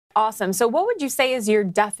Awesome. So what would you say is your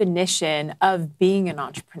definition of being an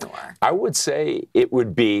entrepreneur? I would say it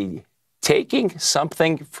would be taking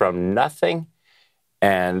something from nothing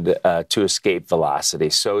and to escape velocity.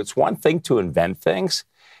 So it's one thing to invent things.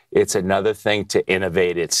 It's another thing to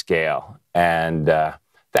innovate at scale. And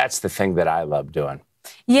that's the thing that I love doing.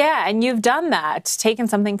 Yeah, and you've done that, taken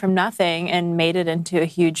something from nothing and made it into a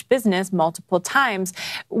huge business multiple times.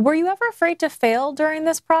 Were you ever afraid to fail during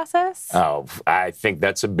this process? Oh, I think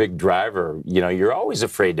that's a big driver. You know, you're always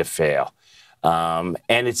afraid to fail. And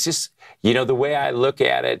it's just, you know, the way I look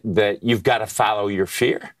at it, that you've got to follow your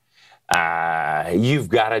fear. You've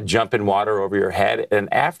got to jump in water over your head.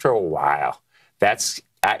 And after a while,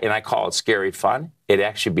 and I call it scary fun, it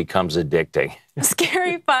actually becomes addicting.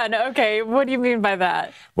 Scary fun. Okay. What do you mean by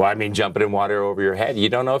that? Well, I mean, jumping in water over your head. You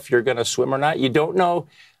don't know if you're going to swim or not. You don't know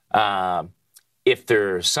if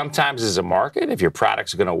there sometimes is a market, if your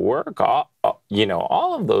product's going to work. All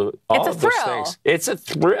of those things. It's a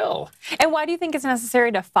thrill. And why do you think it's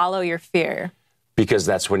necessary to follow your fear? Because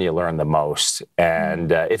that's when you learn the most.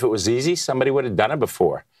 And if it was easy, somebody would have done it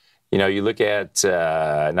before. You know, you look at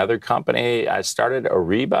another company I started,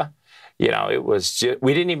 Ariba. You know, it was just,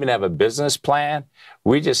 we didn't even have a business plan.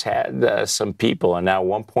 We just had some people, and now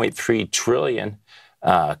 1.3 trillion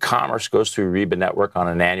commerce goes through Ariba network on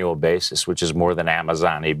an annual basis, which is more than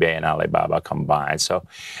Amazon, eBay, and Alibaba combined. So,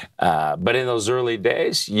 but in those early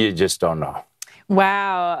days, you just don't know.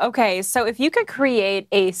 Wow. Okay. So if you could create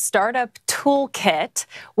a startup toolkit,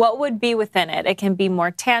 what would be within it? It can be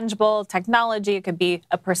more tangible technology. It could be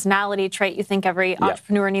a personality trait you think every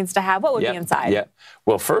entrepreneur needs to have. What would be inside? Yeah.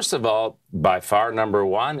 Well, first of all, by far, number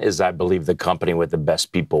one is I believe the company with the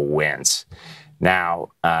best people wins. Now,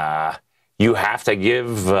 you have to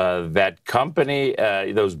give that company,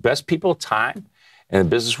 those best people, time. In the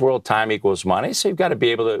business world, time equals money. So you've got to be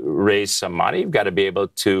able to raise some money. You've got to be able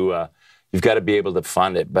to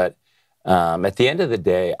fund it. But at the end of the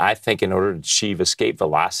day, I think in order to achieve escape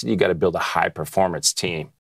velocity, you've got to build a high-performance team.